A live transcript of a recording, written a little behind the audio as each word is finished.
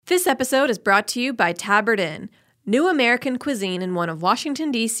This episode is brought to you by Tabard Inn, new American cuisine in one of Washington,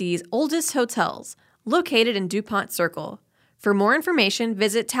 D.C.'s oldest hotels, located in DuPont Circle. For more information,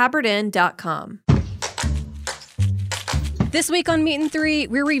 visit tabardinn.com. This week on Meat and Three,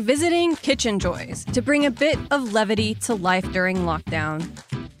 we're revisiting kitchen joys to bring a bit of levity to life during lockdown.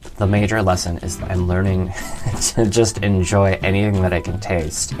 The major lesson is that I'm learning to just enjoy anything that I can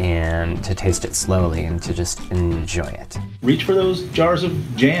taste and to taste it slowly and to just enjoy it. Reach for those jars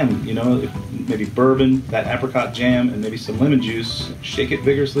of jam, maybe bourbon, that apricot jam, and maybe some lemon juice. Shake it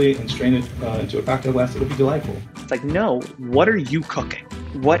vigorously and strain it into a cocktail glass. It'll be delightful. It's like, no, what are you cooking?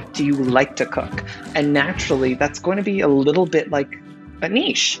 What do you like to cook? And naturally, that's going to be a little bit like a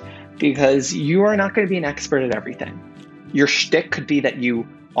niche because you are not going to be an expert at everything. Your shtick could be that you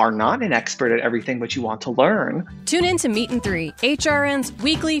are not an expert at everything, but you want to learn. Tune in to Meat and Three, HRN's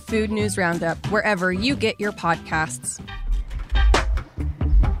weekly food news roundup, wherever you get your podcasts.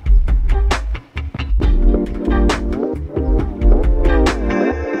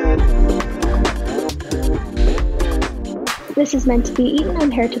 This is Meant to Be Eaten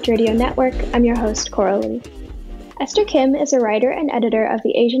on Heritage Radio Network. I'm your host, Coralie. Esther Kim is a writer and editor of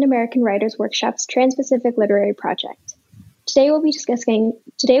the Asian American Writers Workshop's Trans-Pacific Literary Project. Today we'll be discussing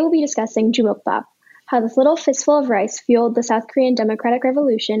Jumukbap, how this little fistful of rice fueled the South Korean Democratic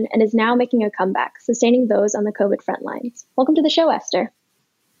Revolution and is now making a comeback, sustaining those on the COVID front lines. Welcome to the show, Esther.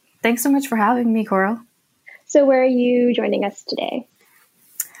 Thanks so much for having me, Coral. So where are you joining us today?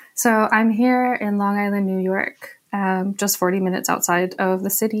 So I'm here in Long Island, New York, just 40 minutes outside of the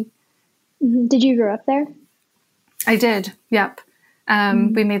city. Mm-hmm. Did you grow up there? I did, yep.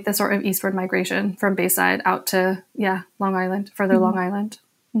 We made the sort of eastward migration from Bayside out to, Long Island, further Long Island.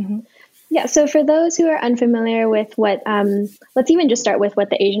 Mm-hmm. Yeah, so for those who are unfamiliar with what, let's even just start with what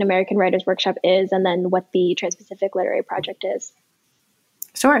the Asian American Writers Workshop is and then what the Trans-Pacific Literary Project is.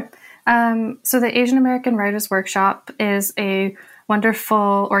 Sure. So the Asian American Writers Workshop is a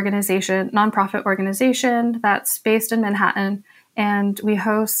wonderful organization, nonprofit organization that's based in Manhattan, and we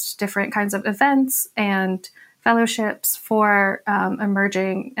host different kinds of events and fellowships for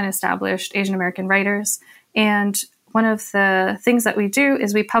emerging and established Asian American writers. And one of the things that we do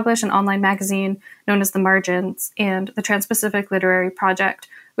is we publish an online magazine known as The Margins and the Trans-Pacific Literary Project,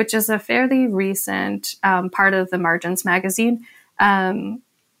 which is a fairly recent part of the Margins magazine. So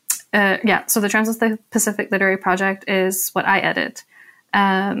the Trans-Pacific Literary Project is what I edit.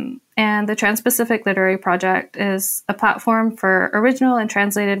 And the Trans-Pacific Literary Project is a platform for original and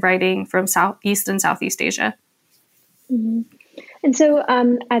translated writing from Southeast and Southeast Asia. Mm-hmm. And so,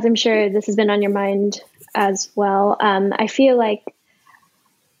 as I'm sure this has been on your mind as well, I feel like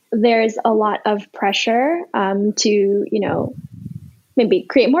there's a lot of pressure to, maybe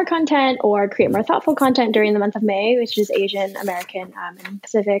create more content or create more thoughtful content during the month of May, which is Asian American and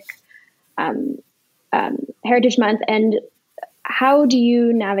Pacific Heritage Month. And how do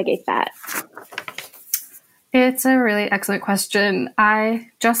you navigate that? It's a really excellent question. I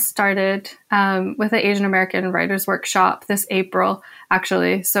just started with the Asian American Writers Workshop this April,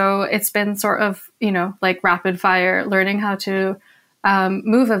 actually. So it's been sort of, like rapid fire, learning how to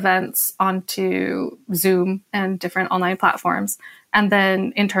move events onto Zoom and different online platforms. And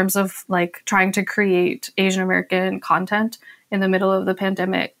then in terms of like trying to create Asian American content in the middle of the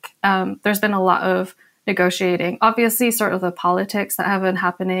pandemic, there's been a lot of negotiating. Obviously, sort of the politics that have been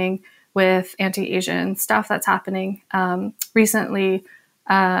happening with anti-Asian stuff that's happening. Recently,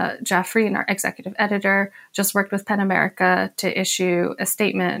 Jeff Frieden, our executive editor, just worked with PEN America to issue a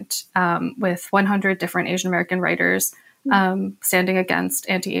statement with 100 different Asian American writers standing against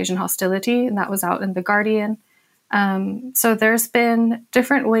anti-Asian hostility, and that was out in The Guardian. So there's been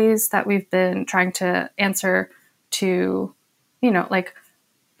different ways that we've been trying to answer to, like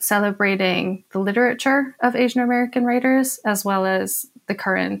celebrating the literature of Asian American writers, as well as the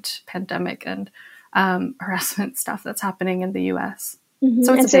current pandemic and harassment stuff that's happening in the U.S. Mm-hmm.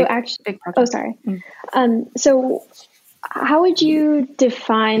 So it's big project. Oh, sorry. So how would you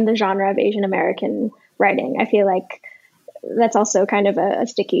define the genre of Asian American writing? I feel like that's also kind of a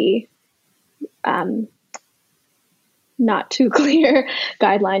sticky, not too clear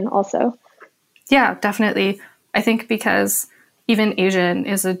guideline also. Yeah, definitely. I think because even Asian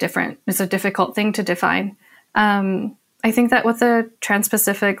is a difficult thing to define. I think that what the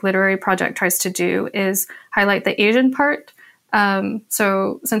Trans-Pacific Literary Project tries to do is highlight the Asian part.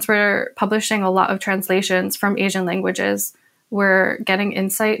 So since we're publishing a lot of translations from Asian languages, we're getting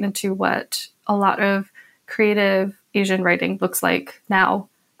insight into what a lot of creative Asian writing looks like now,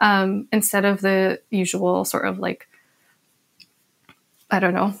 instead of the usual sort of like,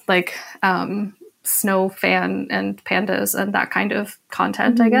 snow fan and pandas and that kind of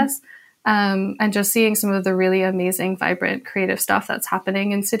content, I guess. And just seeing some of the really amazing, vibrant, creative stuff that's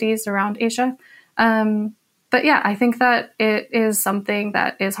happening in cities around Asia. But yeah, I think that it is something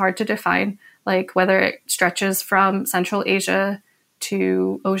that is hard to define, like whether it stretches from Central Asia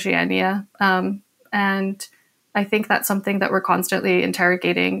to Oceania. And I think that's something that we're constantly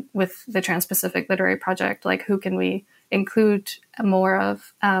interrogating with the Trans-Pacific Literary Project. Like, who can we include more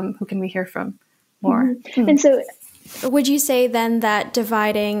of? Who can we hear from more? And so would you say then that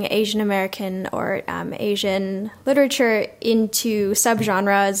dividing Asian American or Asian literature into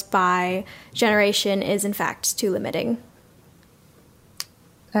subgenres by generation is in fact too limiting?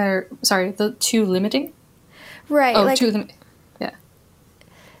 Sorry, the too limiting? Right. Oh, too limiting. Yeah.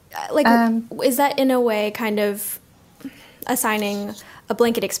 Like, is that in a way kind of assigning a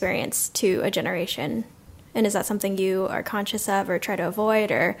blanket experience to a generation? And is that something you are conscious of or try to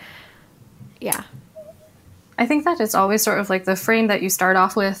avoid, or, yeah? I think that it's always sort of like the frame that you start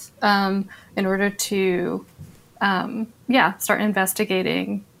off with in order to, start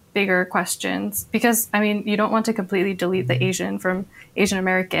investigating bigger questions. Because, I mean, you don't want to completely delete the Asian from Asian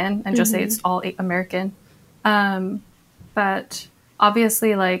American and just say it's all American. But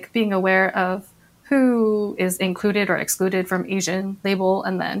obviously, like, being aware of who is included or excluded from Asian label,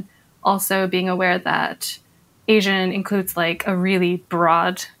 and then also being aware that Asian includes like a really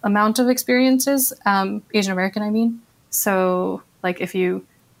broad amount of experiences, Asian American, I mean. So like if you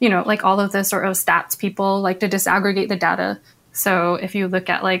like all of the sort of stats people like to disaggregate the data. So if you look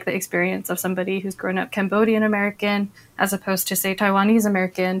at like the experience of somebody who's grown up Cambodian American as opposed to say Taiwanese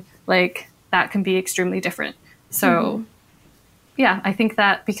American, like that can be extremely different. So yeah, I think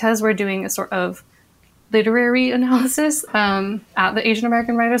that because we're doing a sort of literary analysis at the Asian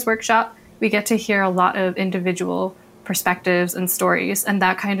American Writers Workshop, we get to hear a lot of individual perspectives and stories, and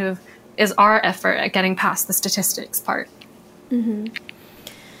that kind of is our effort at getting past the statistics part.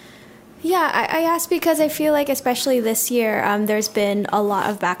 Yeah, I asked because I feel like especially this year, there's been a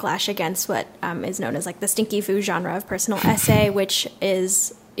lot of backlash against what is known as like the stinky food genre of personal essay, which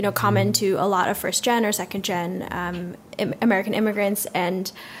is common to a lot of first gen or second gen American immigrants,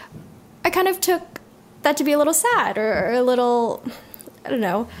 and I kind of took that to be a little sad or a little, I don't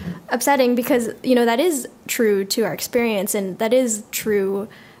know, upsetting, because, that is true to our experience, and that is true,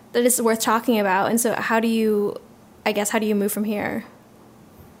 that is worth talking about. And so how do you move from here?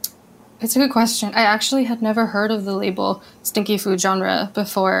 It's a good question. I actually had never heard of the label stinky food genre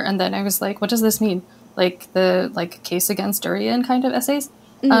before, and then I was like, what does this mean? Like the case against durian kind of essays?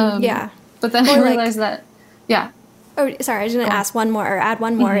 Yeah. But then I realized that, yeah. Oh, sorry, I was going to add one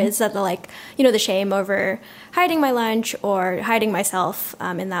more, is that the shame over hiding my lunch or hiding myself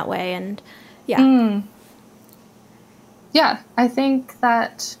in that way. And yeah. Yeah, I think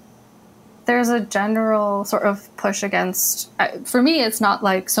that there's a general sort of push against, for me, it's not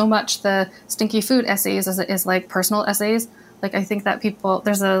like so much the stinky food essays as it is like personal essays. Like, I think that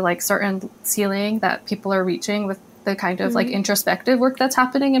there's a like certain ceiling that people are reaching with the kind of like introspective work that's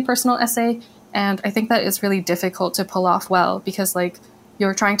happening in personal essay. And I think that it's really difficult to pull off well, because like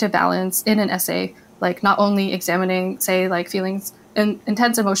you're trying to balance in an essay, like not only examining, say, like feelings and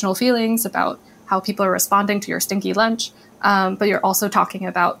intense emotional feelings about how people are responding to your stinky lunch, but you're also talking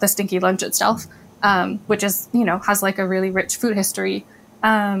about the stinky lunch itself, which is, has like a really rich food history.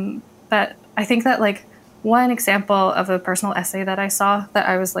 But I think that like one example of a personal essay that I saw that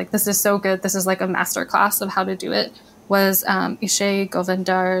I was like, this is so good, this is like a masterclass of how to do it, was Ishe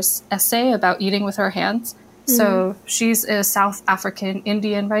Govindar's essay about eating with her hands. So she's a South African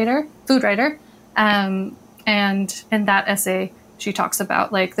Indian food writer. And in that essay, she talks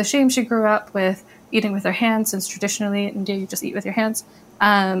about like the shame she grew up with eating with her hands, since traditionally in India, you just eat with your hands.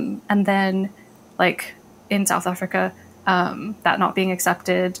 And then like in South Africa, that not being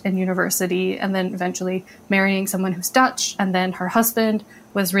accepted in university, and then eventually marrying someone who's Dutch. And then her husband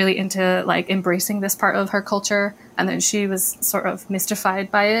was really into like embracing this part of her culture. And then she was sort of mystified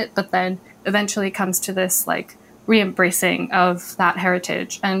by it, but then eventually comes to this like re-embracing of that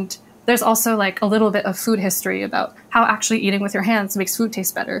heritage. And there's also like a little bit of food history about how actually eating with your hands makes food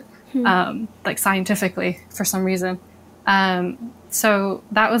taste better, like scientifically for some reason. So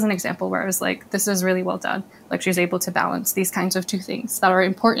that was an example where I was like, this is really well done. Like she's able to balance these kinds of two things that are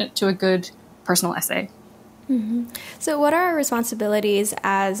important to a good personal essay. So what are our responsibilities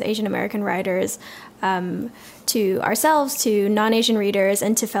as Asian American writers to ourselves, to non-Asian readers,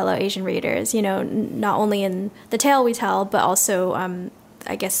 and to fellow Asian readers, not only in the tale we tell, but also,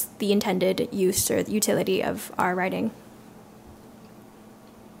 I guess, the intended use or the utility of our writing?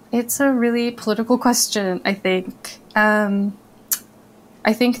 It's a really political question, I think.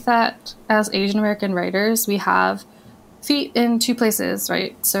 I think that as Asian American writers, we have feet in two places,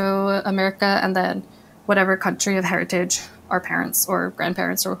 right? So America and then whatever country of heritage our parents or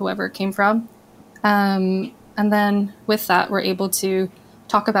grandparents or whoever came from. And then with that, we're able to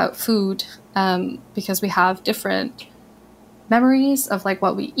talk about food because we have different memories of like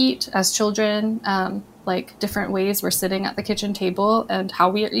what we eat as children, like different ways we're sitting at the kitchen table and how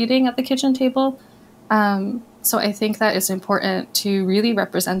we are eating at the kitchen table. So I think that it's important to really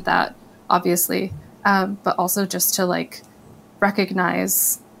represent that, obviously, but also just to like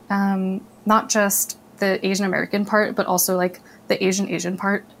recognize not just the Asian American part, but also like the Asian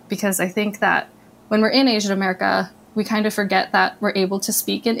part, because I think that when we're in Asian America, we kind of forget that we're able to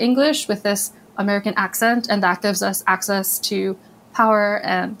speak in English with this American accent, and that gives us access to power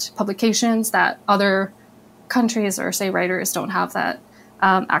and publications that other countries or say writers don't have that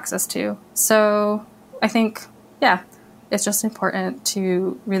access to. So I think, yeah, it's just important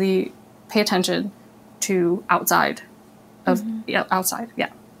to really pay attention to outside of outside. Yeah.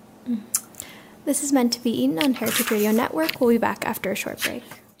 This is Meant to Be Eaten on Heritage Radio Network. We'll be back after a short break.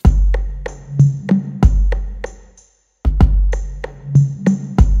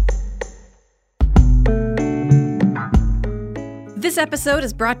 This episode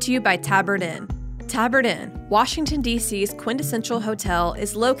is brought to you by Tabard Inn. Tabard Inn, Washington, D.C.'s quintessential hotel,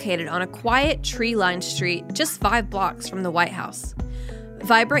 is located on a quiet, tree-lined street just 5 blocks from the White House.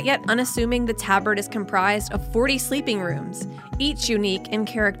 Vibrant yet unassuming, the Tabard is comprised of 40 sleeping rooms, each unique in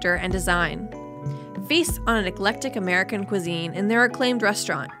character and design. Feast on an eclectic American cuisine in their acclaimed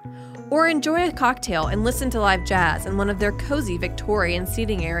restaurant, or enjoy a cocktail and listen to live jazz in one of their cozy Victorian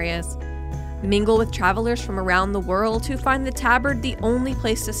seating areas. Mingle with travelers from around the world who find the Tabard the only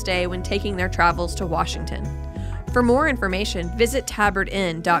place to stay when taking their travels to Washington. For more information, visit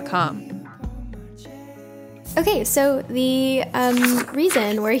tabardinn.com. Okay, so the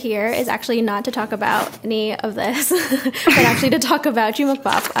reason we're here is actually not to talk about any of this, but actually to talk about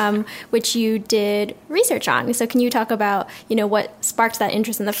Jumukbap, which you did research on. So can you talk about, what sparked that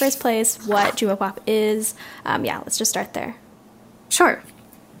interest in the first place, what Jumukbap is? Let's just start there. Sure.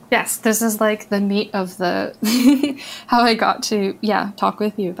 Yes, this is like the meat of the how I got to talk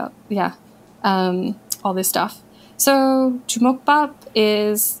with you about all this stuff. So Jumukbap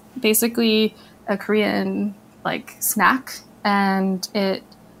is basically a Korean snack, and it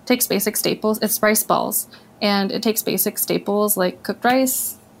takes basic staples. It's rice balls, and it takes basic staples like cooked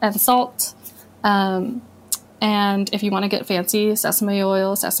rice and salt, and if you want to get fancy, sesame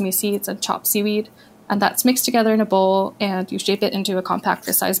oil, sesame seeds, and chopped seaweed. And that's mixed together in a bowl, and you shape it into a compact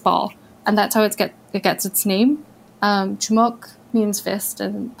fist-sized ball. And that's how it gets its name. Jumuk means fist,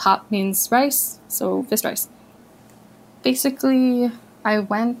 and pap means rice, so fist rice. Basically, I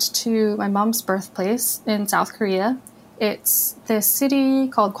went to my mom's birthplace in South Korea. It's this city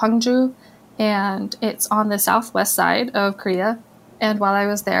called Gwangju, and it's on the southwest side of Korea. And while I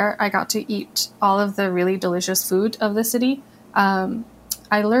was there, I got to eat all of the really delicious food of the city.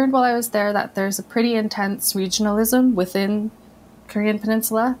 I learned while I was there that there's a pretty intense regionalism within Korean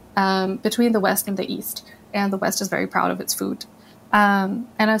Peninsula between the West and the East. And the West is very proud of its food. And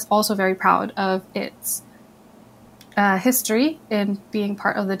it's also very proud of its history in being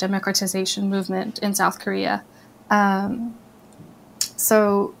part of the democratization movement in South Korea.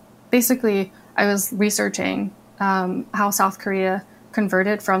 So basically, I was researching how South Korea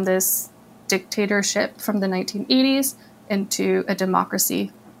converted from this dictatorship from the 1980s into a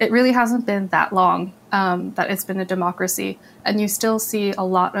democracy. It really hasn't been that long that it's been a democracy, and you still see a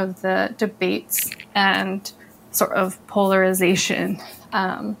lot of the debates and sort of polarization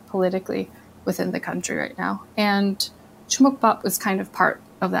politically within the country right now. And Jumukbap is kind of part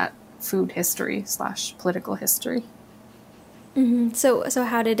of that food history / political history. Mm-hmm. So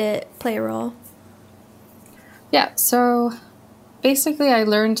how did it play a role? Yeah, so basically I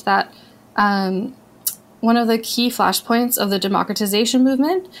learned that one of the key flashpoints of the democratization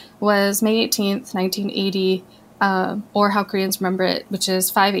movement was May 18th, 1980, or how Koreans remember it, which is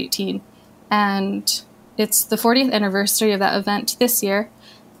 5/18. And it's the 40th anniversary of that event this year.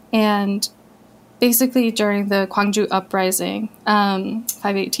 And basically during the Gwangju uprising,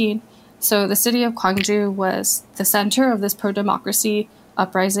 5/18, so the city of Gwangju was the center of this pro-democracy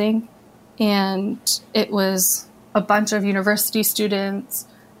uprising. And it was a bunch of university students,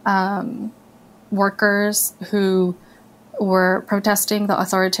 workers who were protesting the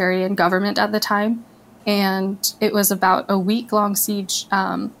authoritarian government at the time. And it was about a week-long siege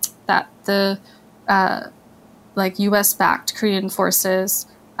that the U.S.-backed Korean forces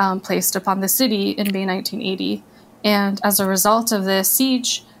placed upon the city in May 1980. And as a result of this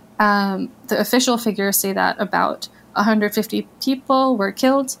siege, the official figures say that about 150 people were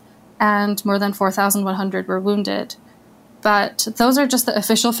killed and more than 4,100 were wounded. But those are just the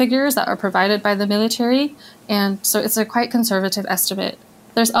official figures that are provided by the military, and so it's a quite conservative estimate.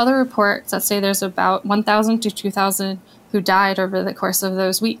 There's other reports that say there's about 1,000 to 2,000 who died over the course of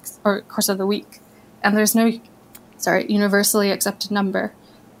those weeks, or course of the week, and there's no, universally accepted number.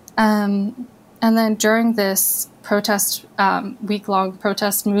 And then during this protest, week-long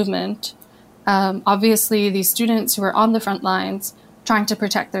protest movement, obviously these students who are on the front lines trying to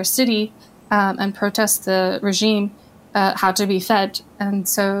protect their city and protest the regime had to be fed. And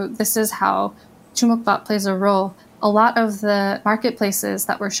so this is how Chumukbap plays a role. A lot of the marketplaces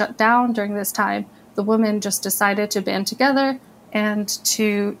that were shut down during this time, the women just decided to band together and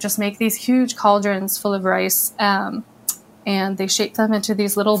to just make these huge cauldrons full of rice. And they shaped them into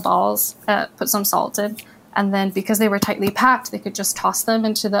these little balls, put some salt in. And then because they were tightly packed, they could just toss them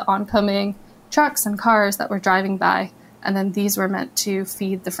into the oncoming trucks and cars that were driving by. And then these were meant to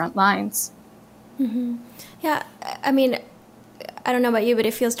feed the front lines. Mm-hmm. Yeah, I mean, I don't know about you, but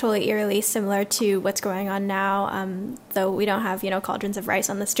it feels totally eerily similar to what's going on now, though we don't have, cauldrons of rice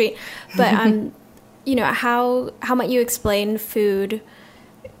on the street. But, how might you explain food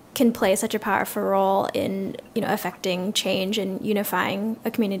can play such a powerful role in, affecting change and unifying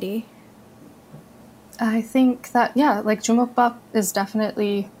a community? I think that, Chumukbap is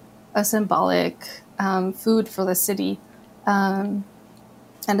definitely a symbolic food for the city.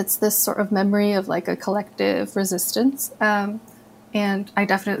 And it's this sort of memory of like a collective resistance. And I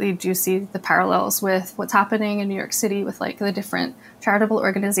definitely do see the parallels with what's happening in New York City with like the different charitable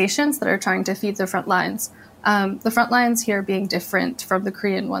organizations that are trying to feed the front lines. The front lines here being different from the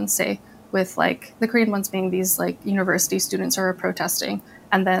Korean ones, say, with like the Korean ones being these like university students who are protesting.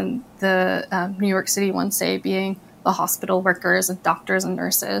 And then the New York City ones, say, being the hospital workers and doctors and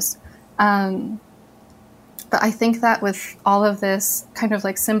nurses. But I think that with all of this kind of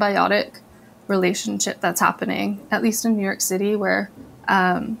like symbiotic relationship that's happening, at least in New York City, where,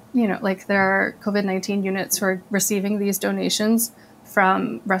 there are COVID-19 units who are receiving these donations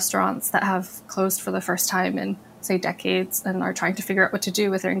from restaurants that have closed for the first time in, say, decades and are trying to figure out what to do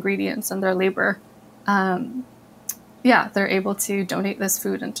with their ingredients and their labor. They're able to donate this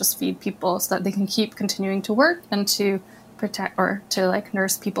food and just feed people so that they can keep continuing to work and to protect or to like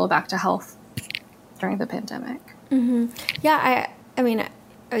nurse people back to health during the pandemic. Mm-hmm. Yeah, I mean,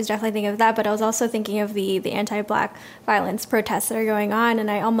 I was definitely thinking of that, but I was also thinking of the anti-Black violence protests that are going on, and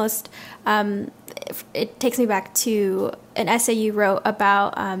I almost, it takes me back to an essay you wrote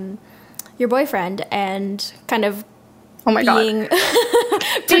about your boyfriend and kind of being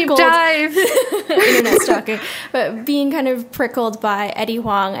deep dive internet stalking, but being kind of prickled by Eddie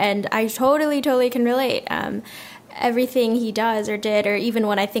Huang, and I totally can relate. Everything he does or did, or even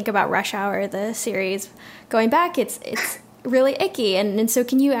when I think about Rush Hour, the series, going back, it's really icky. And so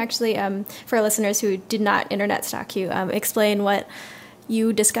can you actually, for listeners who did not internet stalk you, explain what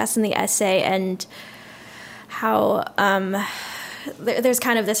you discuss in the essay and how there's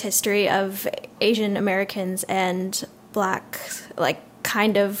kind of this history of Asian Americans and Black, like,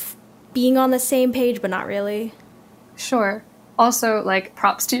 kind of being on the same page, but not really? Sure. Also, like,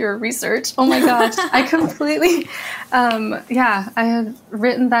 props to your research. Oh my gosh, I completely, I had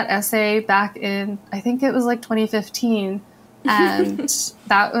written that essay back in, I think it was like 2015. And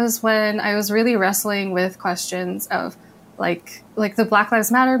that was when I was really wrestling with questions of like the Black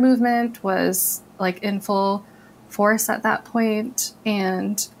Lives Matter movement was like in full force at that point.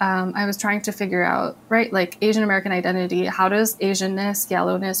 And I was trying to figure out, right, like Asian American identity, how does Asianness,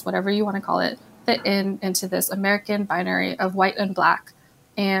 yellowness, whatever you want to call it, fit into this American binary of white and Black,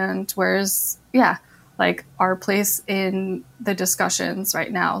 and where's like our place in the discussions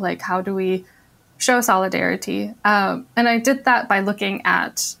right now, like how do we show solidarity, and I did that by looking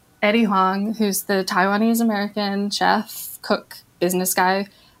at Eddie Huang, who's the Taiwanese American chef, cook, business guy,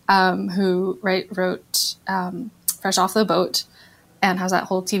 who wrote Fresh Off the Boat and has that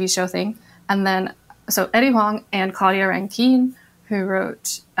whole TV show thing, and then so Eddie Huang and Claudia Rankine, who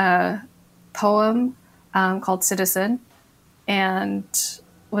wrote poem called Citizen, and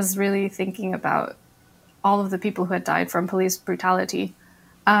was really thinking about all of the people who had died from police brutality.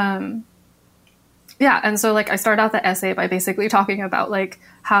 And so like I start out the essay by basically talking about like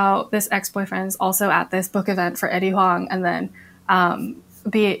how this ex-boyfriend is also at this book event for Eddie Huang, and then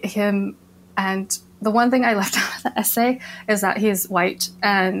be him. And the one thing I left out of the essay is that he's white,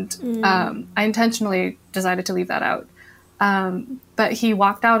 and I intentionally decided to leave that out. But he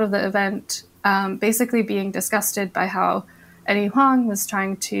walked out of the event basically being disgusted by how Eddie Huang was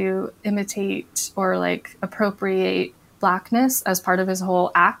trying to imitate or like appropriate Blackness as part of his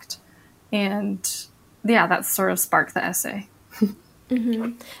whole act. And that sort of sparked the essay.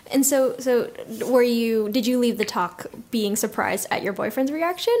 Mm-hmm. And so did you leave the talk being surprised at your boyfriend's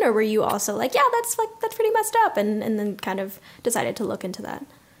reaction, or were you also like, yeah, that's pretty messed up, and then kind of decided to look into that?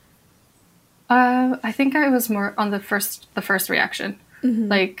 I think I was more on the first reaction. Mm-hmm.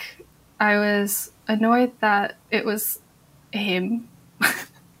 Like, I was annoyed that it was him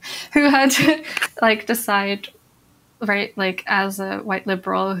who had to like decide, right? Like, as a white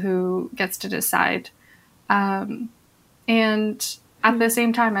liberal who gets to decide. And at the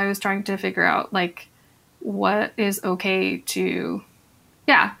same time, I was trying to figure out like what is okay to,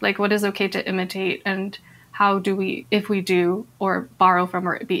 what is okay to imitate, and how do we, if we do, or borrow from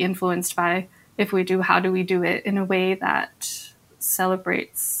or be influenced by, if we do, how do we do it in a way that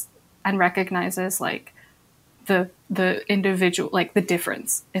celebrates and recognizes like the individual, like the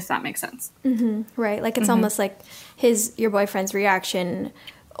difference, if that makes sense. Mm-hmm. Right. Like it's almost like your boyfriend's reaction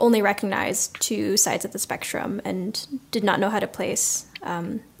only recognized two sides of the spectrum and did not know how to place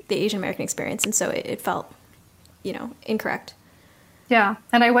the Asian American experience. And so it felt, incorrect. Yeah.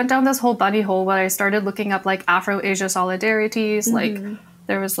 And I went down this whole bunny hole where I started looking up like Afro-Asia solidarities. Like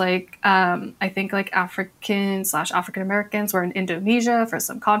there was like, I think like African Americans were in Indonesia for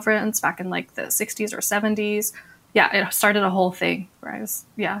some conference back in like the 60s or 70s. Yeah. It started a whole thing where I was,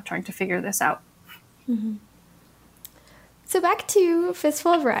 trying to figure this out. Mm-hmm. So back to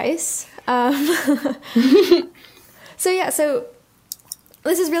Fistful of Rice. So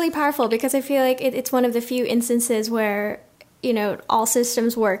this is really powerful because I feel like it's one of the few instances where, all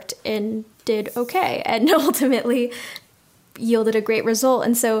systems worked and did okay and ultimately yielded a great result.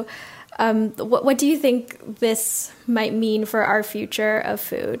 And so what do you think this might mean for our future of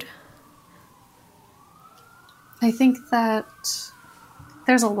food? I think that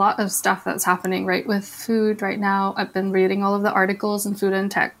there's a lot of stuff that's happening, right, with food right now. I've been reading all of the articles in Food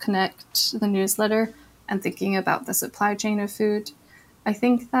and Tech Connect, the newsletter, and thinking about the supply chain of food. I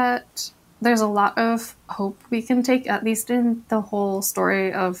think that there's a lot of hope we can take, at least in the whole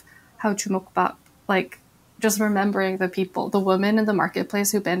story of how Jumokbap, like just remembering the people, the women in the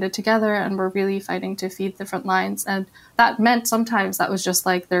marketplace who banded together and were really fighting to feed the front lines. And that meant sometimes that was just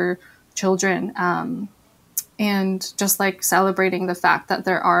like their children, and just like celebrating the fact that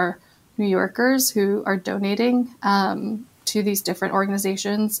there are New Yorkers who are donating to these different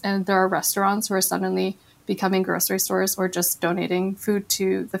organizations, and there are restaurants who are suddenly becoming grocery stores or just donating food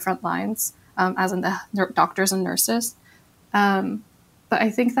to the front lines, as in the doctors and nurses. But I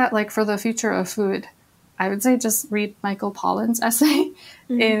think that like for the future of food, I would say just read Michael Pollan's essay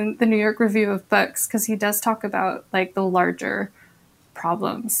in the New York Review of Books, because he does talk about like the larger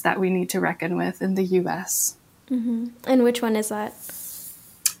problems that we need to reckon with in the U.S. Mm-hmm. And which one is that?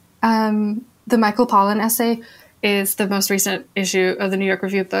 The Michael Pollan essay is the most recent issue of the New York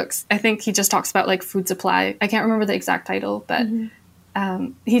Review of Books. I think he just talks about like food supply. I can't remember the exact title, but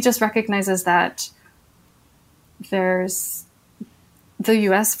he just recognizes that the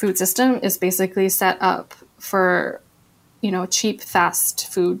U.S. food system is basically set up for, cheap, fast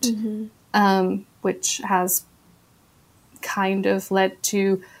food, which has kind of led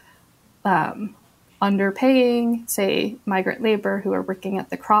to underpaying, say, migrant labor who are working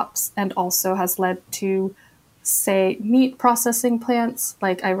at the crops, and also has led to, say, meat processing plants.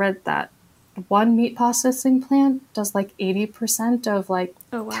 Like I read that one meat processing plant does like 80% of like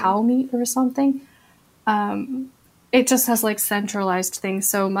cow meat or something. It just has like centralized things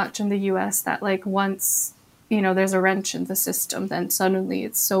so much in the US that like once, there's a wrench in the system, then suddenly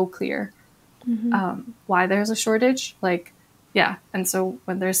it's so clear why there's a shortage. And so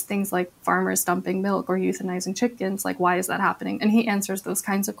when there's things like farmers dumping milk or euthanizing chickens, like why is that happening? And he answers those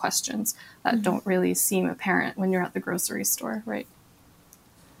kinds of questions that don't really seem apparent when you're at the grocery store, right?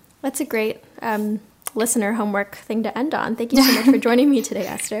 That's a great listener homework thing to end on. Thank you so much for joining me today,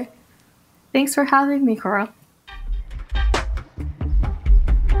 Esther. Thanks for having me, Coral.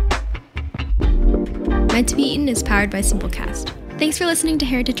 Meant to Be Eaten is powered by Simplecast. Thanks for listening to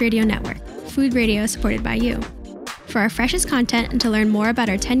Heritage Radio Network, food radio supported by you. For our freshest content and to learn more about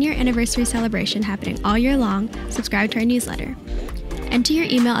our 10-year anniversary celebration happening all year long, subscribe to our newsletter. Enter your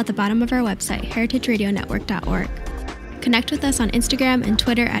email at the bottom of our website, heritageradionetwork.org. Connect with us on Instagram and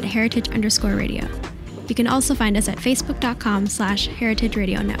Twitter at heritage_radio. You can also find us at facebook.com/Heritage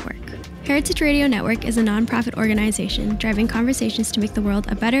Radio Network. Heritage Radio Network is a nonprofit organization driving conversations to make the world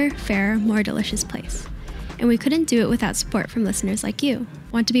a better, fairer, more delicious place. And we couldn't do it without support from listeners like you.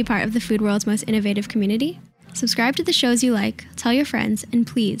 Want to be part of the food world's most innovative community? Subscribe to the shows you like, tell your friends, and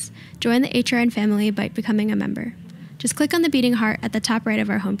please join the HRN family by becoming a member. Just click on the beating heart at the top right of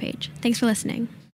our homepage. Thanks for listening.